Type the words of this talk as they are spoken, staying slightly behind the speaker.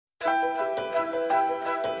It's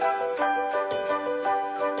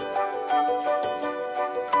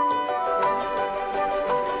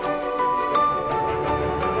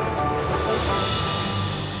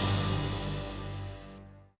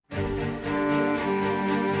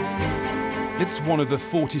one of the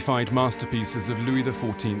fortified masterpieces of Louis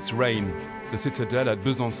XIV's reign. The citadel at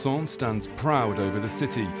Besançon stands proud over the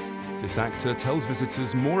city. This actor tells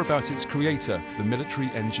visitors more about its creator, the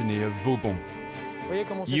military engineer Vauban.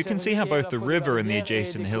 You can see how both the river and the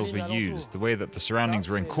adjacent hills were used. The way that the surroundings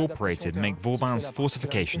were incorporated make Vauban's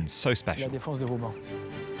fortifications so special.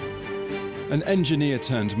 An engineer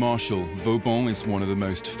turned marshal, Vauban is one of the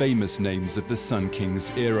most famous names of the Sun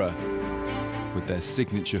King's era. With their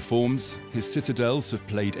signature forms, his citadels have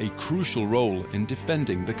played a crucial role in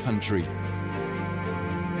defending the country.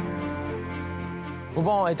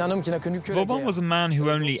 Vauban was a man who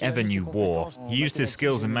only ever knew war. He used his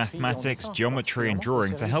skills in mathematics, geometry and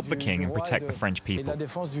drawing to help the king and protect the French people.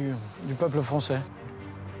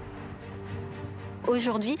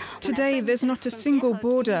 Today, there's not a single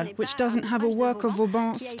border which doesn't have a work of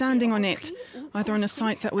Vauban standing on it, either on a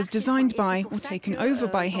site that was designed by or taken over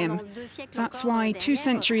by him. That's why, 2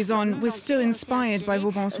 centuries on, we're still inspired by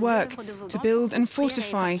Vauban's work to build and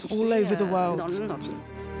fortify all over the world.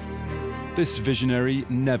 This visionary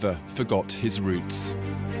never forgot his roots.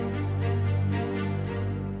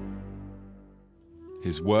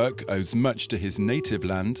 His work owes much to his native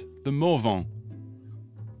land, the Morvan.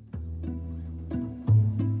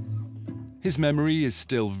 His memory is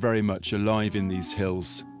still very much alive in these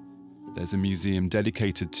hills. There's a museum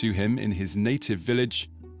dedicated to him in his native village,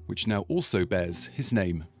 which now also bears his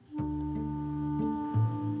name.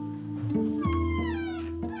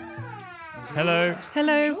 Hello.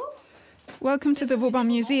 Hello. Welcome to the Vauban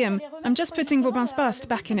Museum. I'm just putting Vauban's bust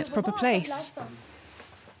back in its proper place.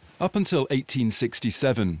 Up until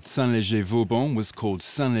 1867, Saint-Léger-Vauban was called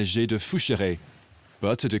Saint-Léger de Foucheray.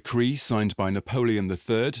 But a decree signed by Napoleon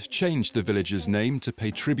III changed the village's name to pay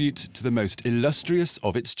tribute to the most illustrious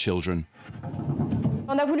of its children.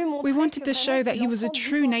 We wanted to show that he was a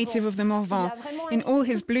true native of the Morvan. In all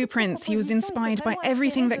his blueprints, he was inspired by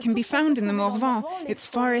everything that can be found in the Morvan, its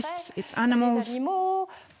forests, its animals.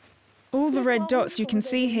 All the red dots you can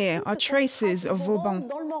see here are traces of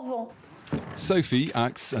Vauban. Sophie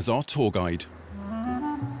acts as our tour guide.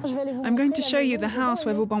 I'm going to show you the house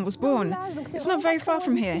where Vauban was born. It's not very far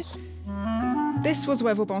from here. This was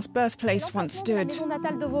where Vauban's birthplace once stood.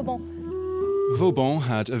 Vauban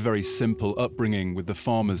had a very simple upbringing with the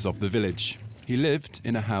farmers of the village. He lived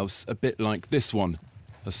in a house a bit like this one,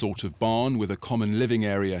 a sort of barn with a common living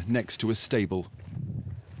area next to a stable.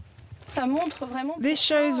 This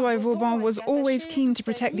shows why Vauban was always keen to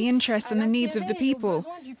protect the interests and the needs of the people.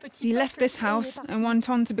 He left this house and went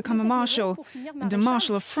on to become a marshal, and a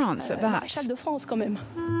marshal of France at that. In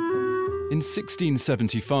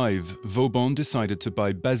 1675, Vauban decided to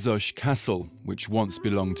buy Bazoches Castle, which once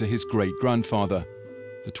belonged to his great-grandfather.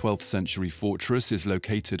 The 12th century fortress is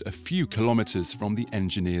located a few kilometers from the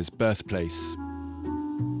engineer's birthplace.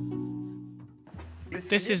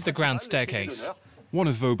 This is the grand staircase. One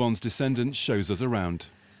of Vauban's descendants shows us around.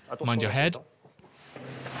 Mind your head.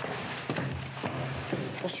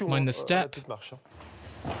 Mind the step.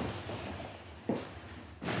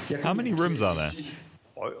 How many rooms are there?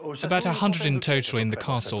 About 100 in total in the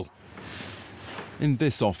castle. In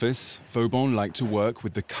this office, Vauban liked to work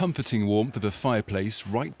with the comforting warmth of a fireplace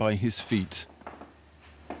right by his feet.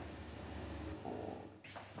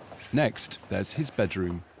 Next, there's his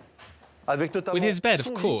bedroom. With his bed,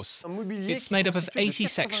 of course. It's made up of 80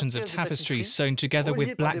 sections of tapestry sewn together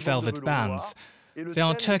with black velvet bands. They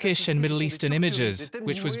are Turkish and Middle Eastern images,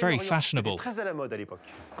 which was very fashionable.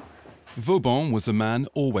 Vauban was a man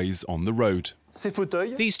always on the road.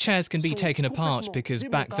 These chairs can be taken apart because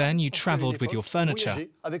back then you travelled with your furniture.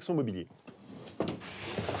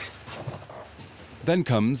 Then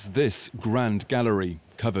comes this grand gallery,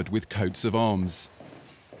 covered with coats of arms.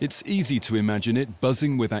 It's easy to imagine it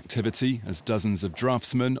buzzing with activity as dozens of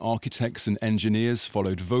draftsmen, architects and engineers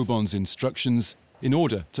followed Vauban's instructions in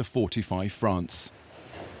order to fortify France.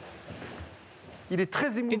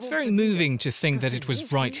 It's very moving to think that it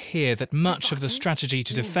was right here that much of the strategy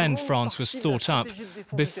to defend France was thought up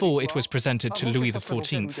before it was presented to Louis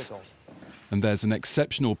XIV. And there's an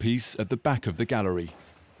exceptional piece at the back of the gallery.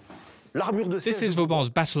 This is Vauban's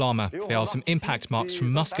battle armour. There are some impact marks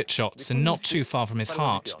from musket shots and not too far from his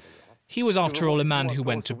heart. He was, after all, a man who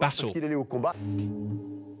went to battle.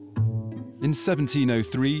 In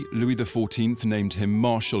 1703, Louis XIV named him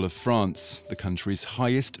Marshal of France, the country's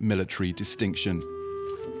highest military distinction.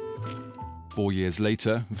 4 years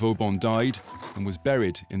later, Vauban died and was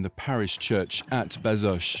buried in the parish church at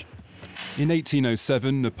Bazoches. In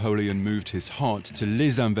 1807, Napoleon moved his heart to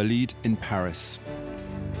Les Invalides in Paris.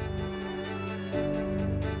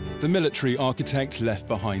 The military architect left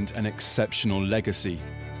behind an exceptional legacy.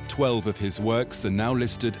 12 of his works are now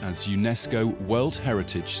listed as UNESCO World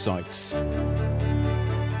Heritage Sites.